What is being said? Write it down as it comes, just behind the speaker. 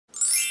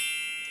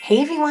Hey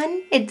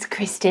everyone, it's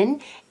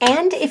Kristin,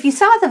 and if you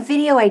saw the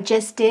video I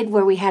just did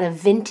where we had a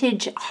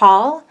vintage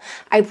haul,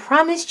 I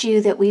promised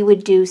you that we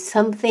would do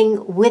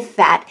something with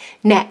that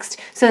next.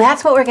 So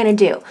that's what we're going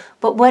to do.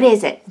 But what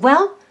is it?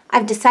 Well,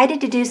 I've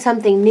decided to do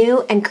something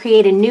new and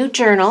create a new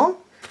journal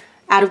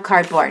out of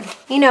cardboard.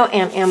 You know,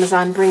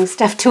 Amazon brings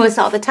stuff to us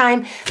all the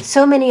time.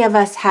 So many of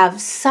us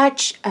have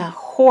such a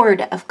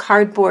hoard of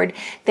cardboard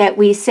that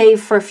we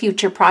save for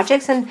future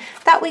projects and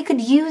thought we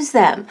could use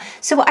them.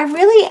 So I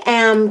really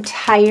am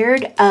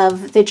tired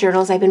of the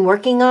journals I've been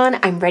working on.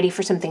 I'm ready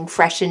for something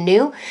fresh and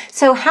new.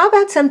 So how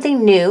about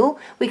something new?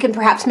 We can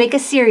perhaps make a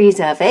series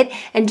of it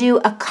and do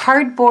a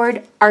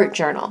cardboard art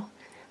journal.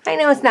 I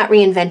know it's not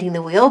reinventing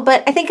the wheel,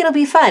 but I think it'll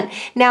be fun.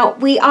 Now,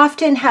 we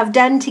often have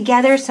done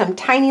together some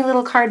tiny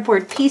little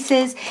cardboard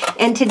pieces,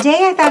 and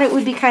today I thought it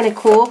would be kind of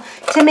cool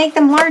to make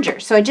them larger.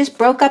 So I just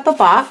broke up a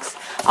box.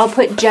 I'll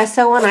put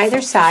gesso on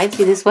either side.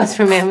 See, this was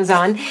from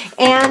Amazon.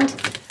 And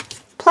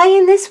play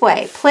in this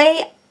way.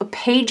 Play a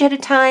page at a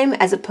time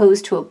as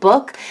opposed to a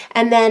book.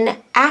 And then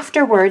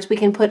afterwards, we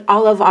can put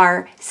all of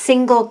our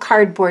single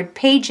cardboard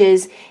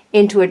pages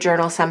into a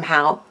journal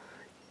somehow.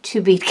 To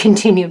be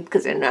continued,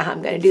 because I don't know how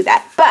I'm going to do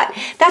that. But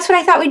that's what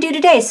I thought we'd do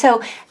today.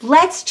 So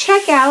let's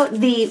check out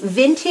the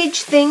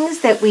vintage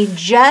things that we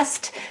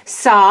just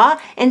saw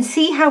and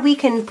see how we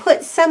can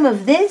put some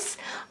of this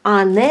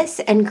on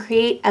this and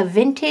create a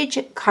vintage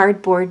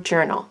cardboard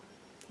journal.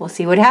 We'll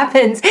see what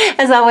happens.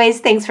 As always,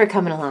 thanks for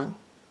coming along.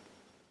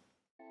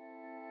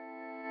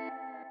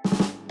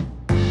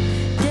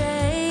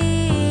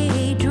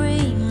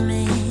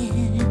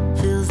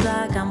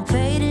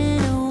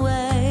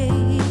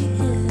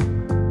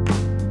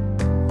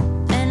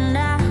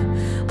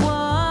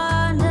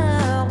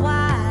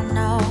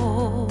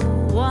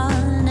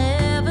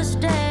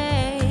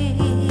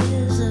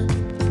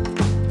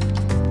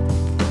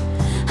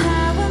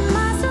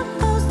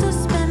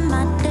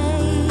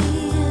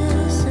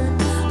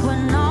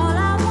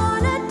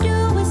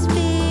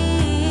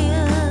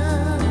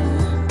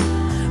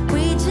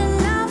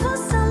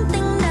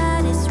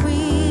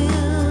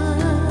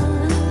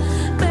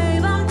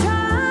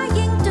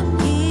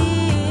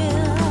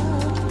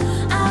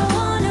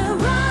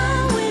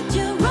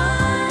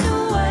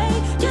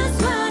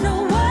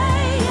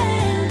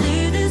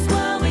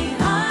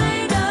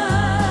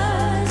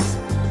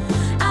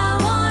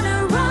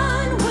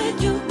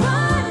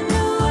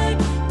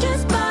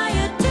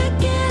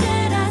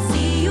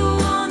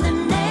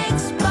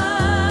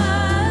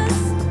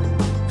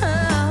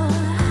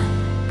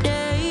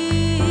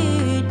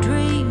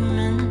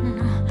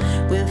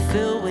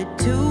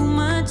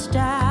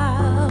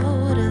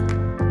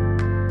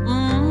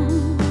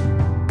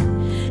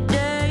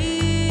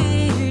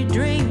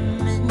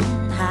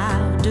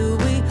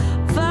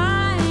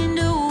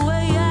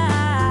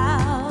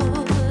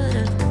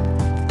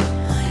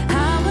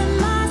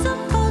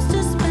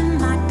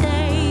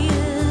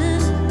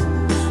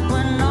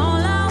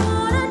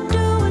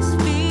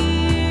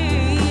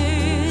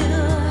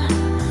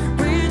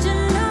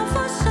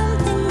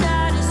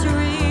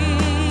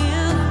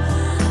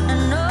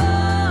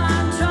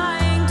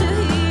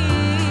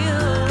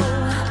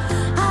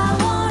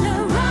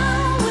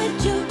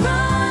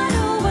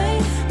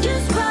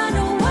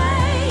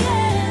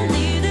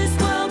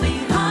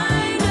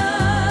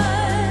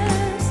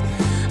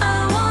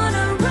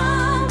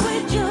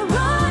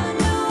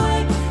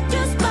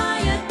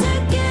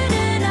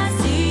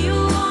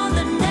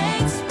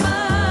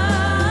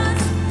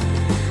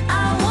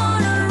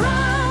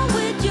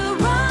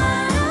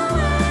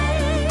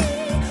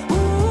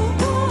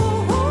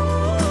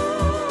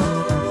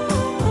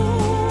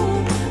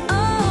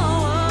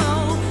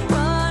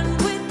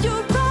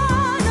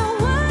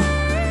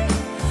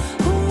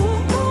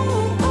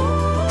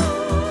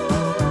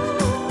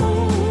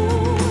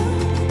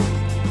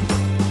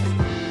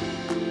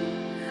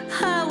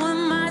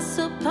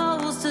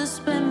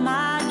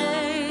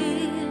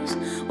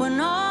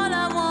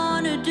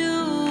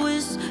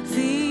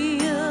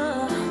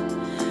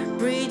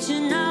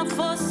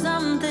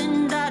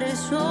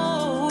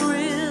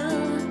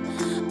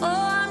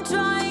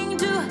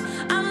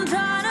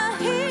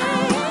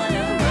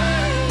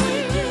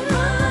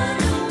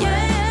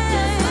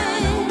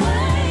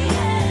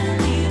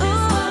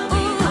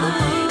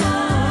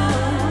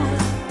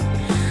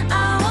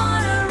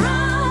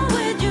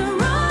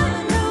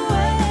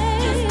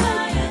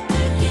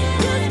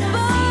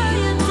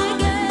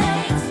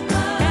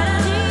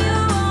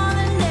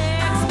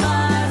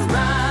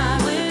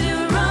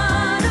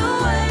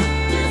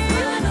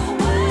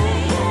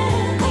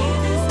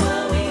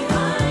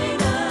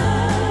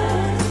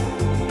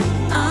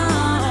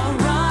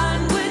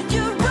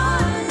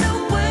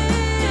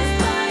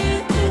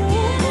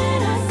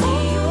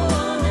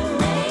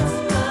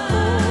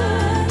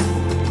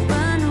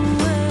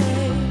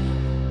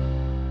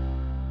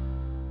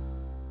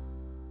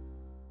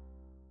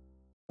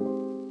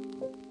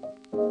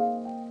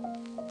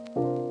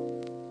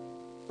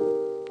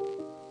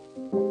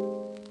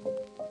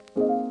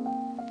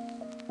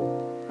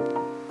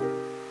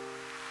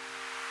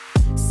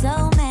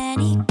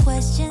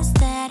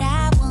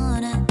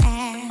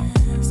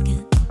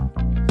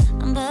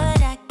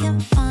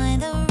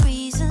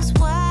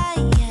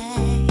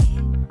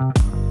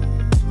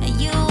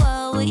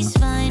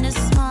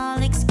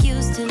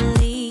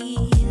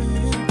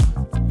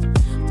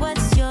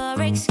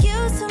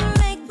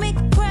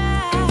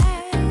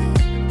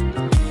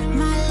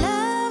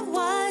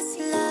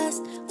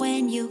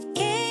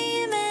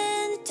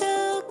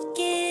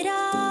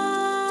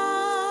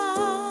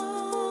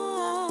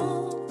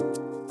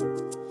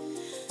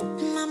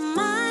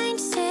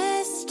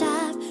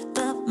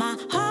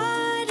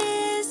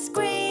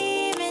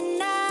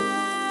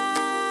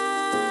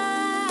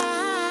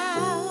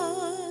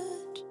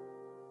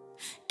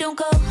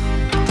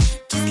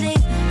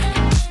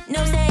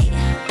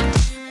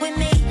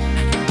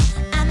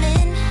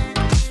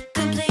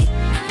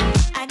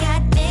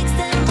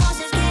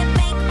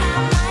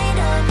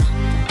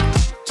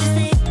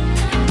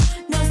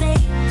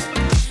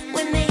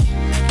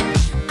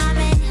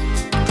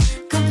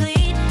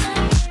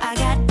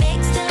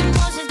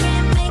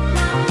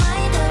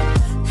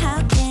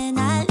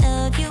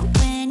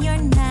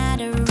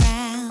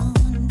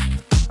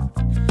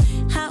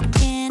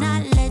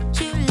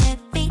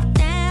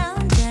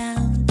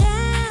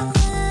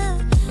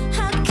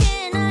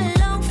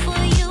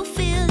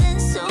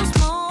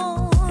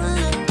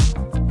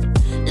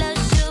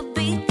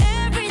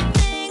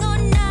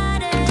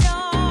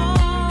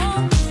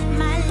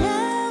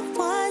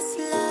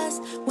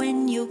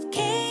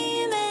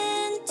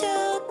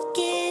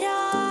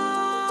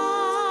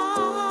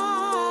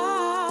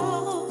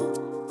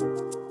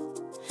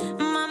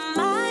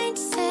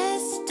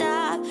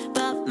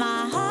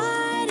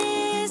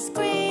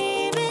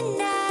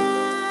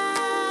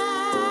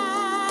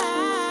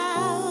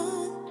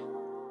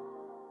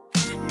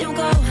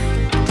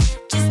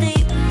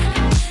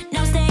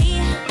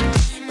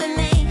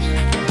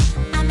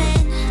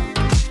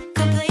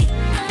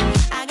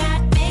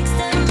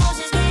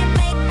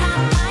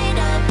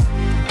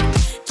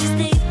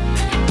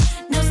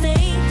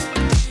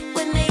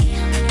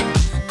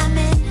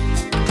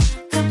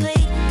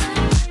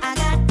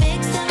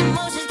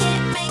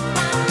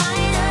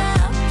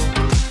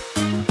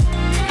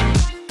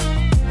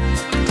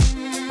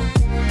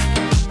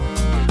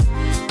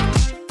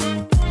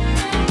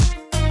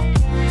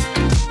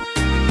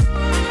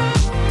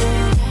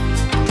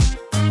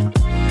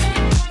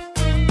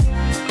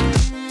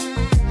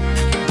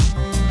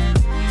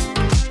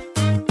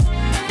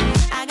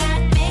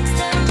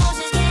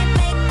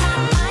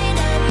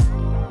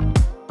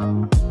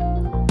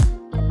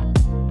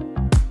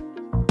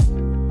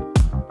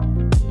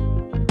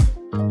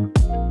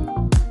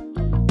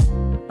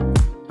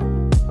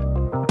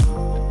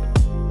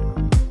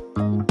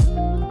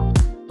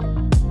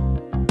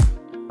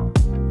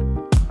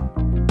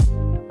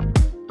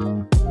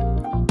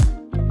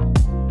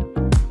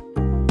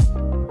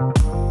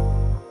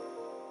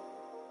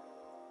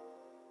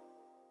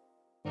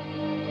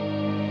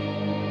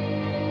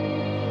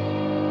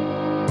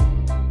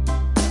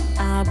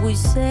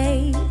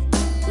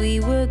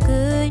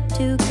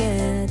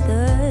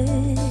 together.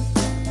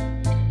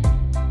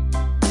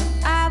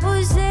 I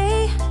would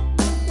say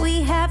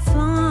we had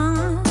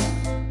fun,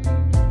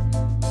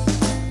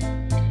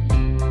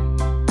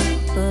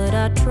 but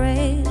our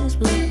trails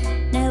will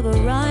never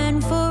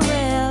run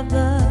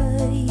forever.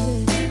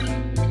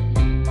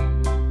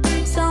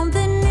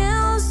 Something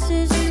else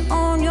is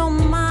on your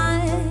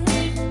mind,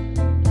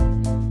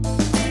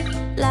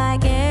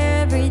 like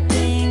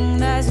everything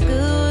that's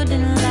good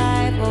in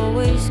life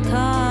always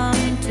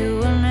comes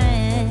to an end.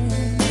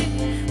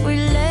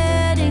 We're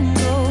letting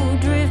go,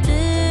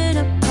 drifting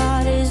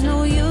apart. There's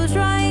no use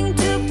trying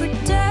to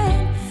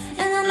pretend.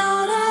 And I know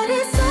that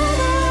it's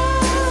over.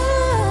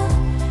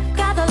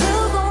 Got the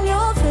look on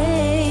your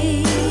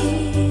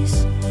face.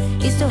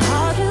 It's too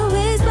hard to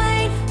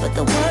explain, but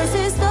the worst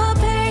is the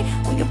pain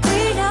when you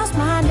pronounce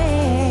my name.